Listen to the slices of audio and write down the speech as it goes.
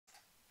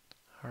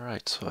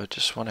Alright, so I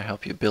just want to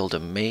help you build a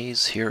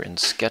maze here in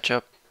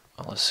Sketchup.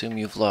 I'll assume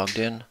you've logged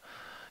in.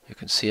 You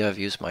can see I've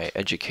used my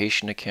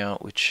education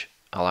account, which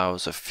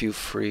allows a few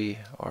free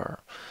or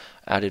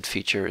added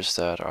features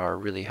that are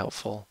really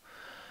helpful.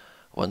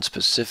 One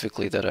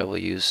specifically that I will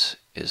use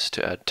is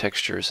to add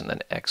textures and then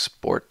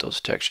export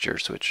those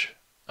textures, which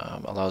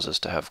allows us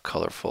to have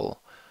colorful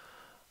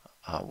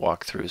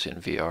walkthroughs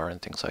in VR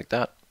and things like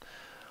that.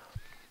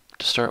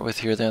 To start with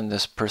here then,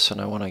 this person,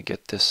 I want to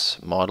get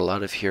this model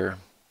out of here.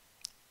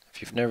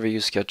 If you've never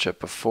used SketchUp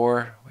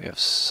before, we have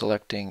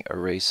selecting,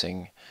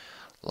 erasing,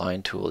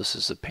 line tool. This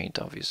is the paint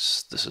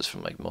obvious. This is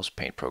from like most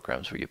paint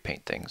programs where you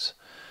paint things.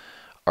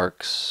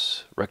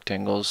 Arcs,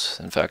 rectangles.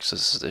 In fact,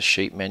 this is the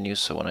shape menu.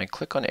 So when I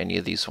click on any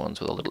of these ones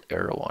with a little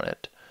arrow on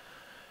it,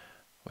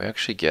 we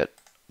actually get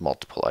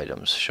multiple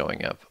items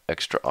showing up,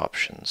 extra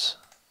options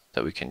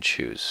that we can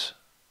choose.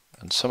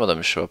 And some of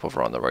them show up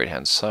over on the right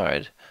hand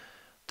side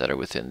that are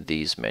within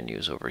these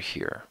menus over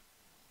here.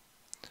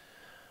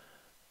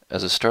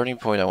 As a starting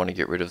point, I want to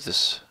get rid of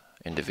this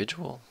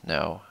individual.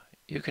 Now,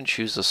 you can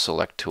choose the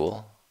select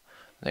tool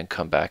and then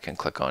come back and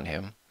click on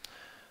him.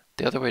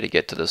 The other way to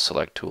get to the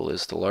select tool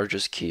is the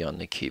largest key on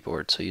the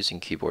keyboard, so using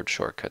keyboard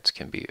shortcuts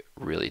can be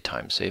really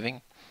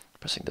time-saving.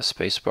 Pressing the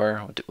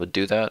spacebar would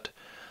do that.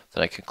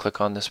 Then I can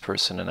click on this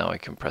person and now I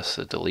can press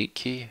the delete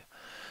key,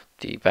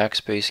 the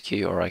backspace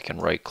key, or I can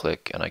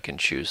right-click and I can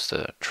choose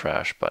the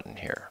trash button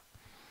here.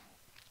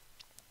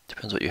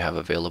 Depends what you have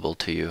available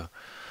to you.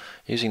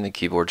 Using the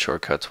keyboard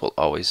shortcuts will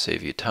always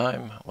save you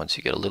time once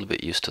you get a little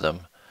bit used to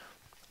them,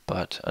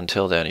 but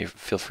until then you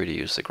feel free to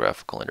use the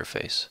graphical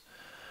interface.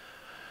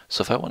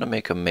 So if I want to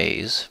make a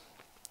maze,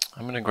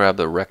 I'm going to grab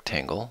the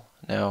rectangle.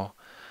 Now,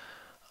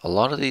 a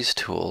lot of these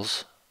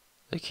tools,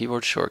 the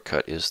keyboard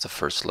shortcut is the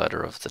first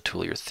letter of the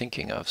tool you're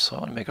thinking of. So I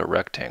want to make a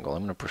rectangle.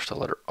 I'm going to push the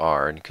letter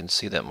R, and you can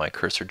see that my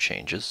cursor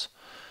changes,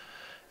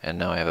 and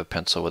now I have a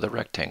pencil with a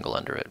rectangle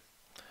under it.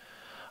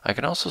 I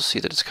can also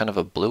see that it's kind of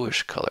a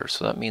bluish color,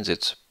 so that means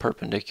it's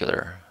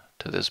perpendicular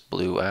to this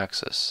blue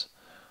axis.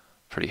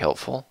 Pretty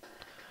helpful.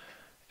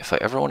 If I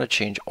ever want to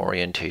change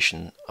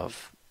orientation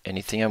of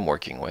anything I'm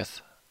working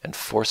with and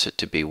force it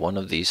to be one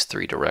of these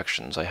three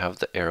directions, I have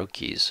the arrow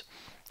keys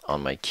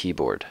on my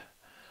keyboard.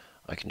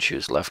 I can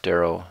choose left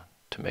arrow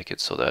to make it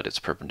so that it's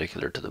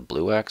perpendicular to the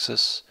blue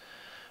axis,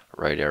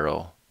 right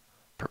arrow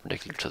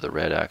perpendicular to the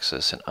red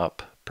axis, and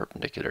up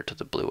perpendicular to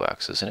the blue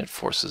axis, and it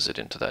forces it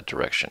into that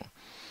direction.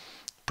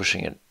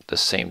 Pushing it the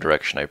same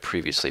direction I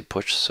previously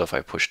pushed, so if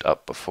I pushed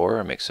up before,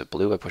 it makes it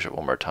blue. I push it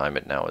one more time,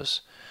 it now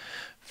is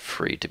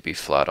free to be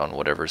flat on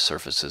whatever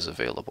surface is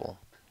available.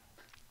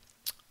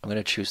 I'm going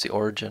to choose the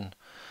origin.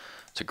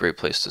 It's a great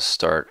place to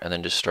start, and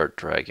then just start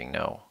dragging.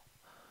 Now,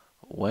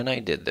 when I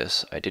did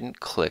this, I didn't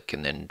click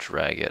and then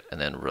drag it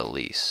and then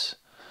release.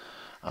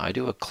 I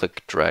do a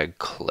click, drag,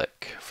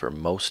 click for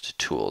most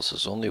tools.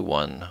 There's only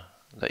one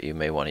that you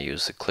may want to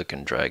use, the click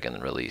and drag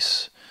and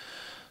release.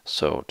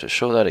 So to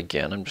show that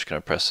again, I'm just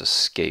going to press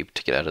escape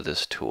to get out of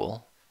this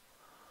tool.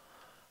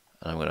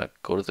 And I'm going to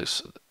go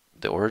to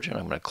the origin,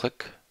 I'm going to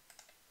click,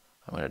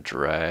 I'm going to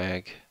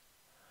drag,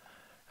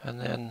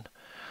 and then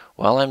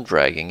while I'm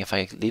dragging, if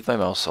I leave my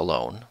mouse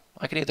alone,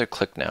 I can either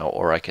click now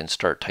or I can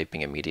start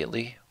typing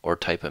immediately or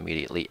type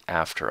immediately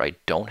after. I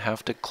don't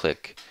have to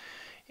click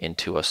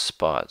into a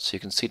spot. So you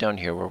can see down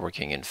here we're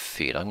working in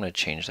feet. I'm going to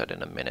change that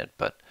in a minute,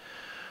 but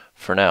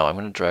for now I'm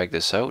going to drag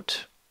this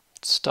out,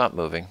 stop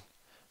moving,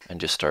 and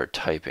just start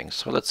typing.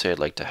 So let's say I'd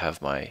like to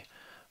have my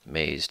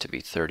maze to be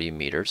 30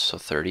 meters, so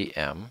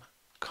 30m,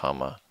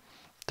 comma,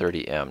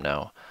 30m.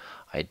 Now,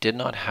 I did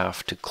not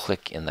have to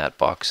click in that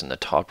box in the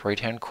top right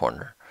hand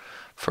corner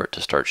for it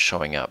to start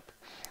showing up.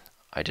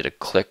 I did a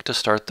click to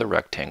start the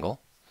rectangle.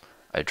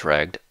 I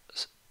dragged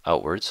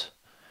outwards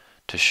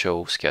to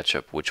show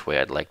SketchUp which way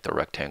I'd like the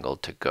rectangle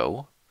to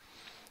go,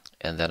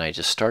 and then I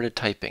just started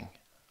typing.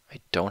 I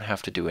don't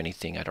have to do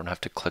anything. I don't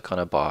have to click on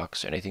a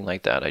box or anything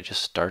like that. I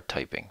just start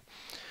typing.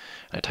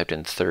 I typed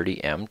in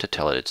 30m to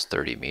tell it it's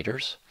 30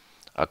 meters,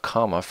 a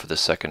comma for the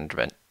second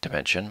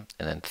dimension,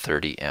 and then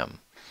 30m.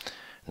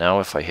 Now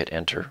if I hit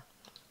enter,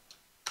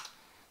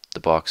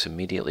 the box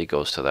immediately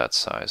goes to that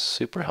size.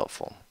 Super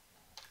helpful.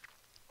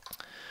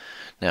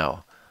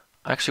 Now,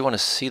 I actually want to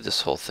see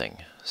this whole thing.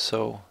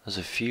 So there's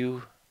a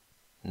few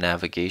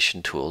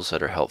navigation tools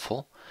that are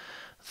helpful.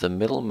 The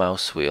middle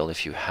mouse wheel,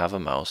 if you have a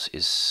mouse,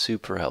 is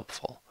super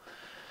helpful.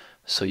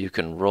 So you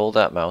can roll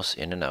that mouse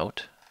in and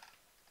out.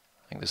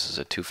 I think this is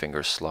a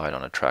 2-finger slide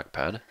on a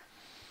trackpad.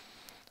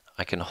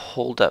 I can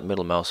hold that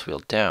middle mouse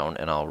wheel down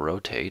and I'll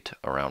rotate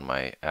around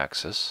my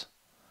axis.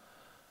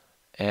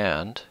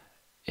 And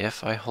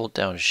if I hold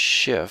down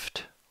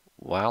Shift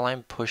while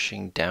I'm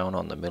pushing down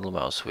on the middle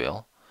mouse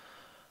wheel,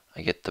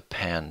 I get the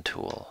pan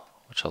tool,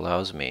 which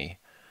allows me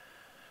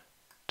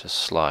to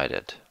slide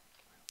it.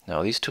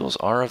 Now these tools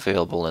are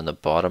available in the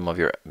bottom of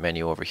your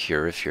menu over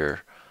here. If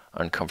you're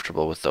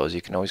uncomfortable with those,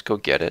 you can always go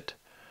get it.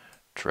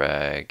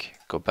 Drag,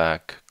 go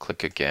back,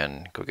 click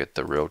again, go get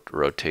the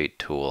rotate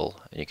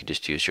tool, and you can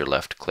just use your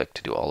left click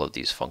to do all of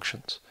these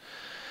functions.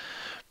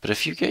 But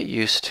if you get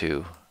used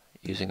to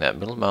using that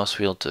middle mouse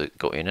wheel to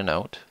go in and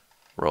out,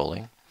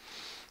 rolling,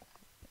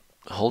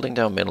 holding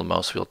down middle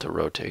mouse wheel to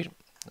rotate,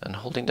 and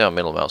holding down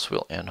middle mouse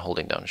wheel and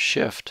holding down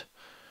shift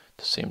at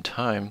the same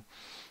time,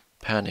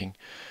 panning,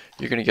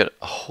 you're going to get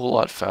a whole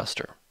lot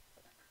faster.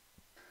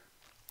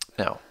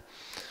 Now,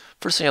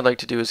 first thing I'd like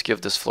to do is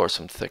give this floor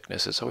some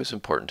thickness. It's always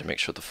important to make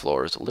sure the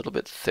floor is a little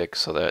bit thick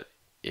so that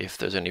if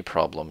there's any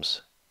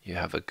problems, you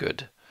have a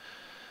good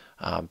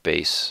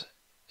base,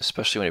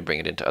 especially when you bring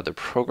it into other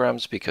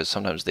programs, because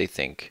sometimes they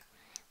think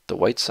the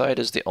white side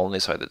is the only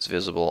side that's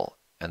visible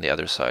and the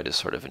other side is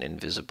sort of an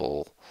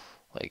invisible,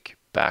 like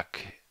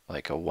back,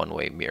 like a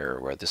one-way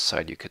mirror where this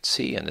side you could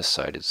see and this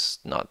side is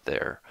not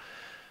there.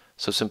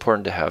 So it's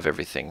important to have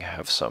everything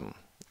have some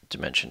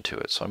dimension to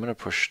it. So I'm going to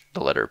push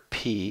the letter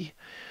P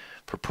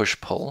for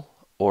push-pull,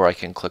 or I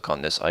can click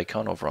on this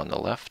icon over on the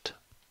left.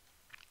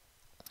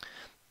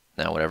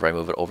 Now whenever I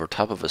move it over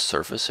top of a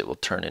surface, it will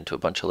turn into a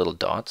bunch of little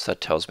dots.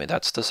 That tells me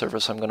that's the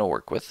surface I'm going to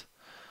work with.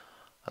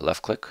 I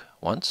left click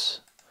once,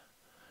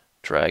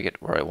 drag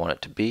it where I want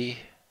it to be,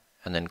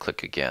 and then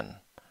click again.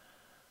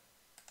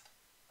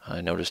 I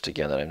noticed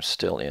again that I'm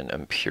still in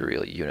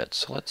imperial units,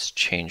 so let's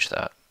change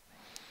that.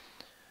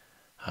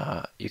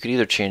 You could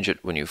either change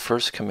it when you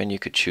first come in, you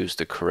could choose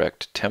the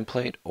correct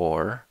template,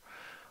 or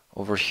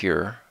over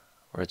here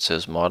where it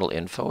says model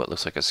info, it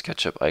looks like a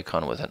SketchUp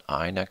icon with an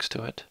eye next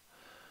to it.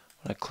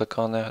 When I click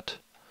on that,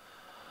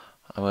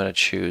 I'm going to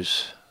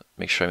choose,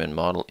 make sure I'm in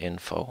model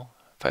info.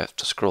 If I have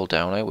to scroll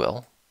down, I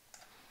will,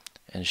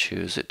 and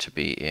choose it to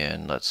be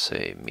in, let's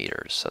say,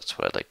 meters. That's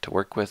what I'd like to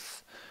work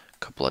with. A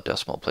couple of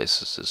decimal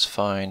places is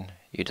fine.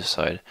 You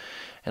decide.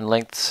 And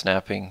length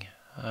snapping,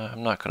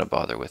 I'm not going to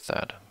bother with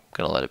that. I'm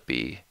going to let it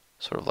be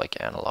sort of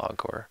like analog,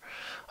 or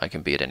I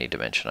can be at any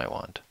dimension I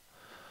want.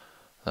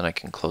 Then I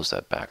can close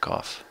that back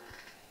off.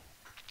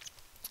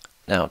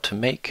 Now to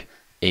make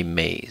a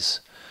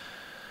maze,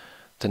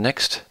 the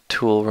next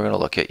tool we're going to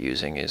look at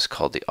using is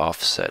called the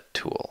offset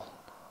tool.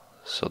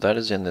 So that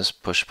is in this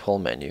push-pull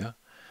menu,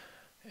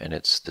 and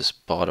it's this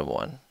bottom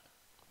one.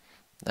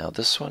 Now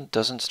this one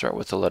doesn't start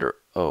with the letter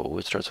O,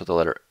 it starts with the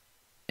letter,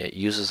 it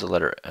uses the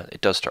letter,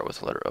 it does start with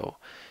the letter O,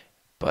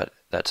 but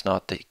that's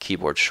not the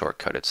keyboard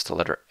shortcut, it's the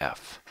letter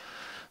F.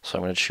 So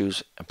I'm going to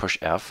choose and push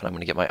F, and I'm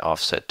going to get my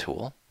offset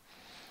tool.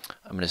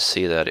 I'm going to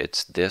see that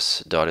it's this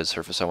dotted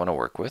surface I want to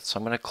work with, so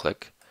I'm going to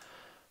click.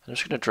 I'm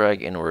just going to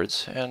drag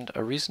inwards, and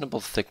a reasonable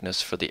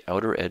thickness for the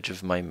outer edge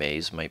of my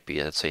maze might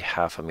be, let's say,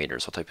 half a meter.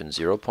 So I'll type in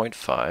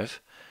 0.5.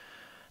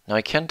 Now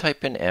I can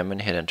type in M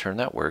and hit enter, and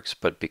that works,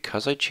 but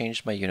because I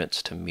changed my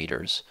units to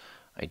meters,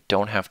 I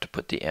don't have to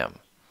put the M.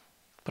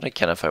 But I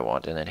can if I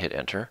want, and then hit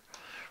enter.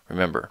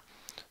 Remember,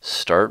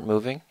 start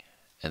moving,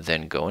 and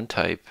then go and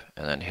type,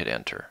 and then hit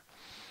enter.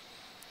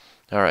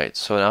 Alright,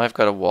 so now I've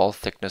got a wall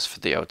thickness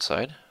for the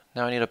outside.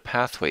 Now I need a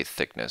pathway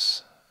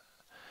thickness.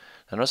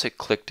 Now notice it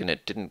clicked and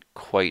it didn't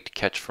quite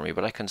catch for me,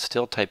 but I can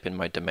still type in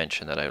my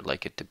dimension that I would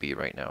like it to be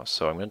right now.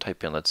 So I'm going to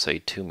type in, let's say,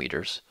 2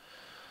 meters,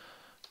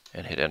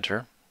 and hit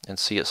enter, and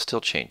see it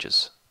still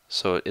changes.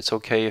 So it's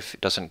okay if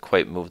it doesn't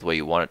quite move the way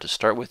you want it to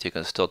start with, you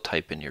can still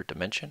type in your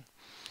dimension.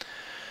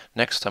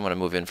 Next I'm going to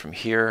move in from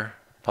here,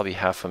 probably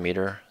half a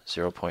meter,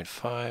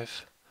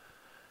 0.5.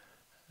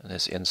 And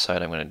this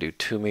inside I'm going to do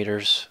 2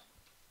 meters.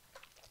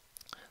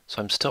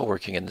 So I'm still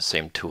working in the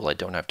same tool, I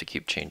don't have to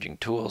keep changing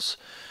tools.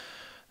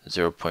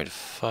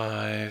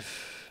 0.5.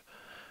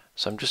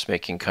 So I'm just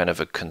making kind of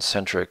a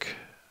concentric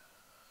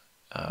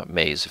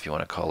maze, if you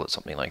want to call it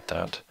something like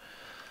that.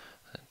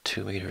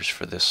 2 meters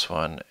for this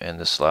one, and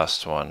this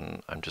last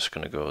one I'm just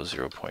going to go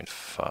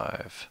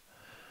 0.5.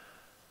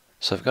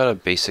 So I've got a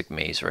basic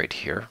maze right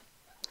here,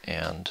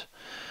 and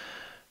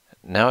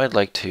now I'd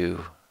like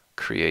to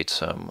create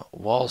some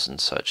walls and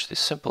such. The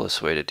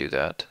simplest way to do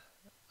that,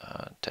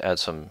 to add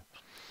some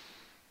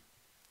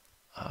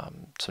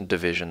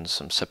divisions,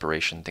 some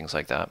separation, things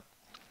like that,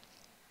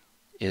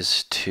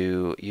 is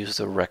to use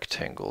the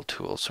rectangle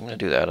tool. So I'm going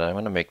to do that, and I'm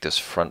going to make this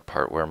front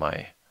part where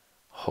my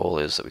hole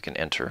is that we can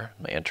enter,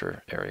 my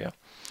enter area.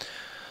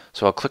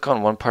 So I'll click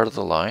on one part of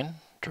the line,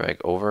 drag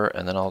over,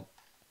 and then I'll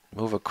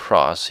move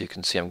across. So you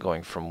can see I'm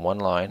going from one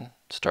line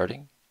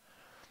starting,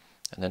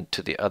 and then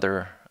to the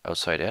other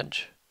outside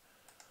edge.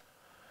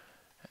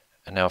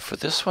 And now for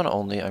this one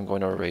only, I'm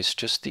going to erase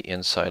just the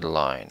inside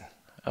line.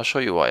 I'll show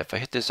you why. If I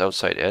hit this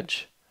outside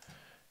edge,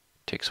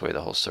 it takes away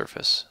the whole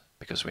surface,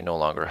 because we no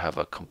longer have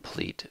a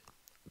complete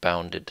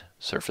bounded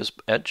surface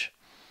edge,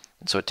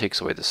 and so it takes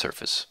away the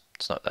surface.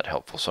 It's not that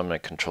helpful, so I'm going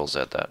to Control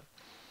Z that.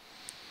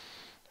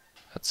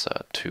 That's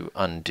to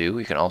undo.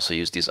 You can also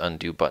use these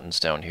undo buttons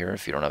down here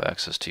if you don't have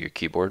access to your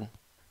keyboard.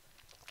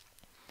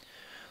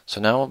 So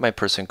now my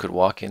person could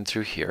walk in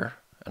through here,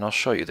 and I'll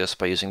show you this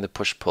by using the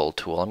push-pull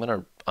tool. I'm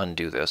going to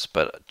undo this,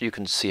 but you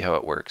can see how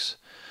it works.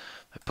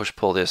 I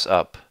push-pull this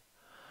up,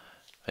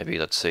 maybe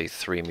let's say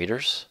 3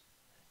 meters.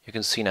 You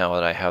can see now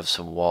that I have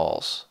some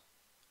walls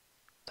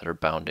that are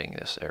bounding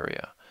this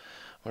area.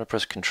 I'm going to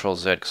press Control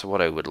Z, because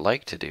what I would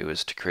like to do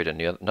is to create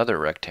another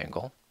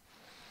rectangle.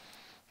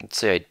 Let's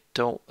say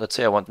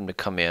I want them to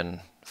come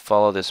in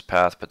follow this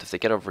path, but if they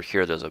get over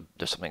here, there's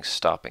something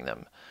stopping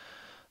them.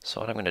 So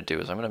what I'm going to do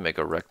is I'm going to make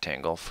a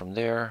rectangle from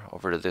there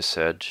over to this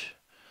edge.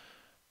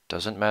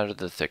 Doesn't matter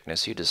the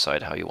thickness, you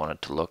decide how you want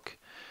it to look.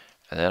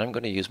 And then I'm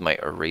going to use my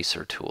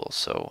eraser tool.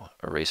 So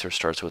eraser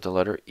starts with the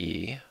letter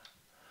E,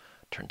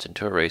 turns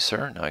into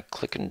eraser. Now I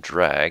click and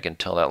drag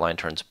until that line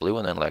turns blue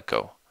and then let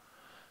go.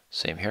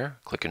 Same here,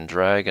 click and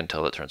drag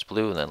until it turns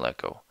blue and then let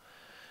go.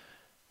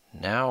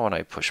 Now when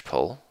I push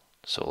pull,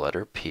 so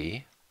letter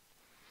P,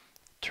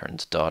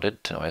 turns dotted,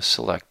 now I've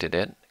selected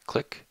it,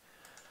 click,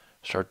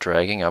 start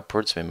dragging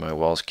upwards, maybe my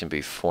walls can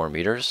be 4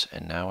 meters,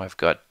 and now I've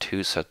got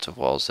 2 sets of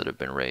walls that have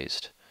been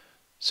raised.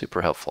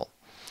 Super helpful.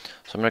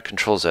 So I'm going to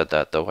Control Z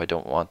that though, I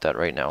don't want that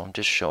right now, I'm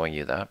just showing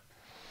you that.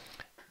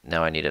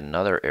 Now I need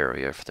another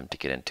area for them to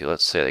get into.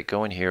 Let's say they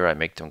go in here, I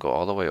make them go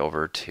all the way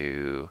over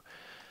to,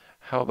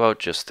 how about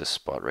just this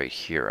spot right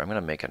here? I'm going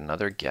to make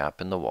another gap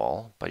in the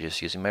wall by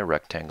just using my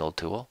rectangle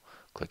tool,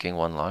 clicking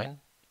one line,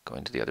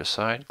 going to the other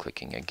side,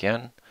 clicking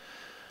again.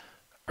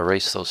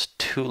 Erase those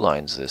 2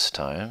 lines this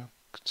time.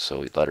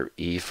 So letter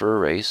E for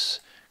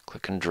erase,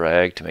 click and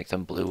drag to make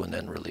them blue and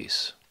then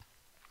release.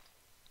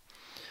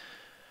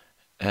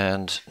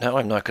 And now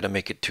I'm not going to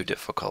make it too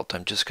difficult.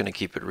 I'm just going to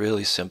keep it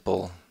really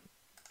simple.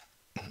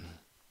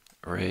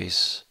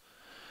 Erase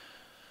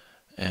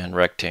and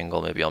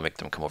rectangle, maybe I'll make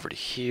them come over to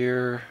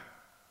here.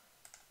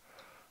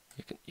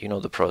 You know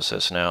the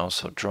process now,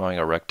 so drawing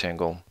a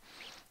rectangle,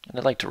 and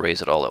I'd like to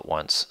raise it all at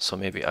once, so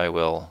maybe I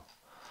will,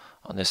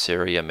 on this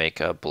area,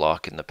 make a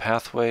block in the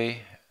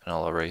pathway, and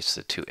I'll erase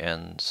the 2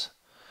 ends,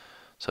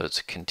 so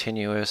it's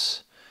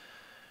continuous.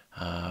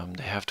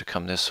 They have to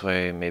come this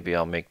way, maybe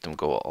I'll make them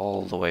go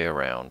all the way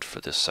around for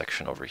this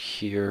section over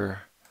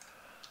here.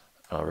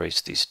 I'll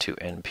erase these 2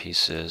 end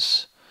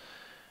pieces,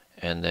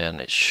 and then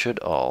it should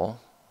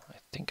all, I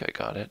think I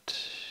got it,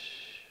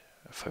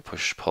 if I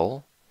push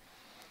pull,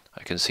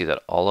 I can see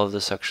that all of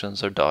the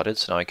sections are dotted,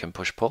 so now I can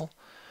push pull,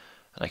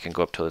 and I can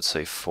go up to, let's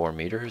say, 4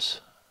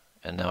 meters,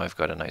 and now I've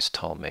got a nice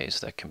tall maze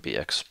that can be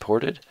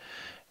exported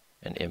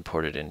and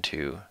imported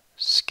into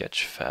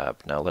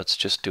Sketchfab. Now let's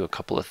just do a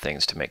couple of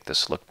things to make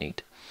this look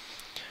neat.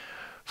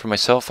 For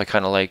myself, I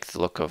kind of like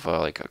the look of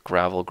like a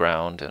gravel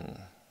ground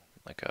and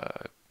like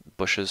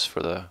bushes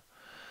for the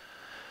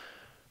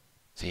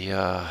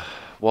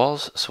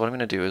walls. So what I'm going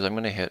to do is I'm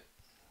going to hit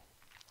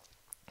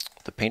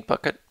the paint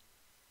bucket,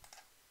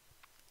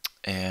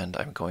 and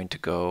I'm going to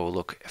go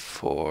look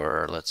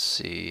for, let's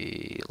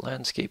see,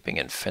 landscaping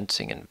and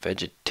fencing and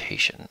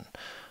vegetation.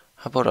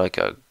 How about like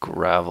a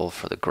gravel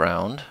for the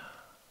ground?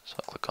 So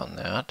I'll click on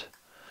that.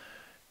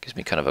 Gives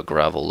me kind of a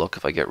gravel look.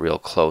 If I get real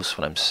close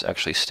when I'm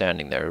actually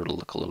standing there, it'll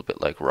look a little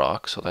bit like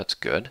rock, so that's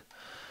good.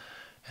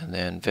 And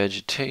then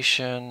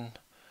vegetation,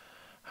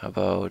 how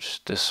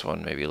about this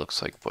one? Maybe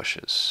looks like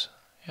bushes.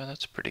 Yeah,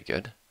 that's pretty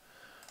good.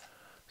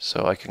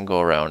 So I can go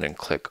around and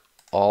click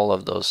all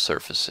of those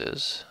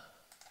surfaces,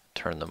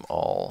 turn them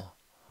all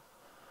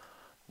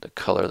the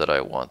color that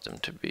I want them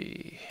to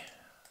be.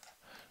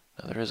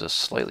 Now there is a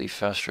slightly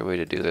faster way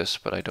to do this,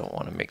 but I don't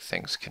want to make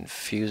things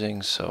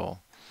confusing, so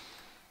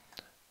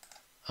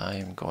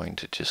I'm going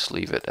to just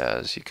leave it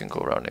as you can go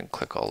around and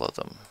click all of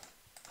them.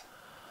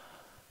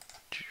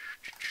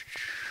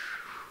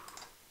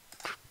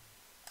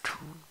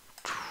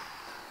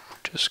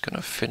 Just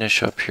gonna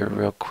finish up here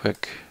real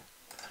quick.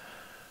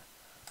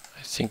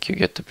 I think you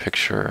get the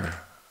picture.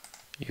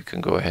 You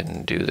can go ahead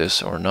and do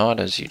this or not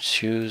as you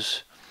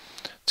choose.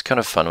 It's kind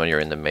of fun when you're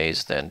in the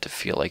maze then to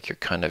feel like you're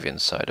kind of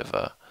inside of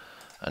a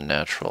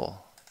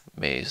natural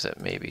maze that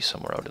may be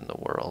somewhere out in the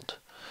world.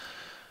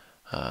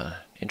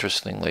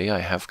 Interestingly, I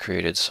have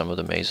created some of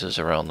the mazes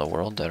around the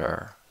world that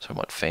are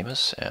somewhat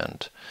famous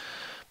and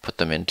put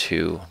them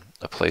into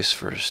a place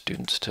for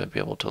students to be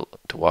able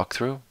to walk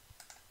through,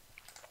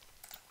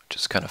 which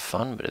is kind of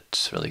fun, but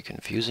it's really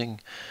confusing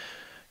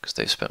because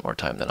they've spent more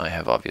time than I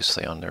have,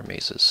 obviously, on their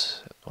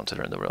mazes once that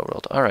are in the real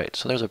world. Alright,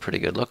 so there's a pretty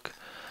good look.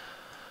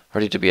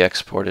 Ready to be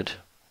exported,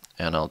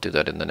 and I'll do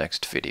that in the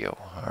next video.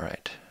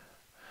 Alright.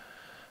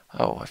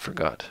 Oh, I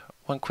forgot.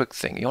 One quick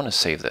thing. You want to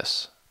save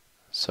this.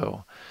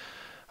 So,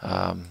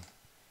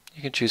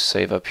 you can choose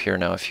Save up here.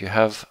 Now, if you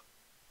have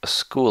a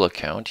school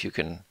account, you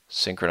can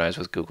synchronize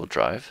with Google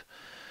Drive.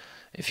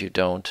 If you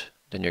don't,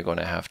 then you're going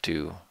to have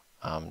to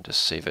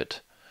just save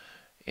it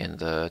in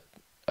the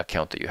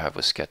account that you have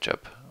with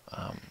Sketchup.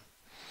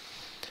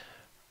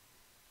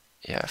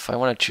 Yeah, if I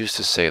want to choose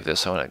to save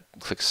this, I want to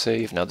click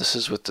Save. Now this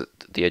is with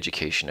the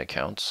education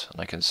accounts, and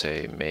I can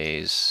say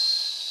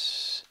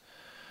Maze,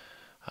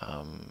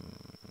 I'll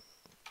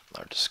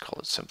just call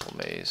it Simple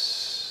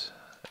Maze.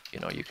 You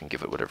know, you can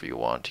give it whatever you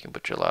want. You can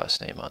put your last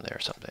name on there,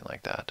 something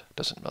like that.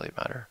 Doesn't really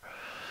matter.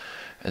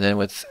 And then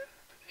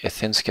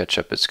within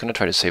Sketchup, it's going to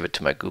try to save it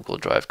to my Google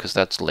Drive because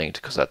that's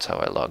linked, because that's how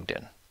I logged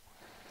in.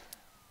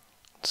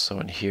 So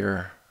in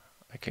here,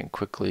 I can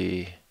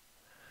quickly,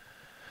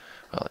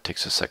 well, it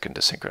takes a second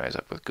to synchronize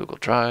up with Google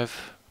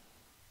Drive.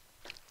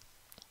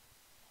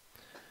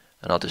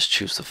 And I'll just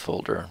choose the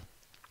folder.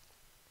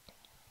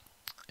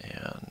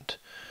 And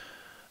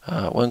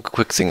One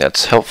quick thing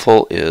that's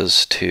helpful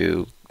is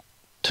to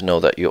know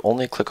that you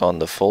only click on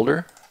the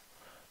folder.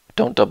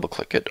 Don't double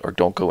click it or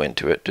don't go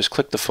into it. Just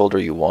click the folder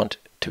you want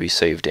to be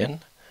saved in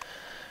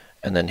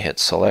and then hit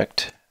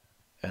select,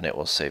 and it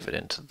will save it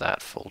into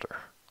that folder.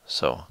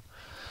 So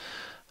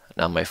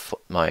now my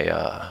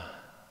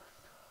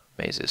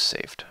maze is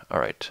saved.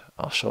 Alright,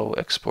 I'll show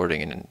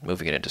exporting and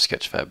moving it into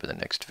Sketchfab in the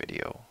next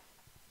video.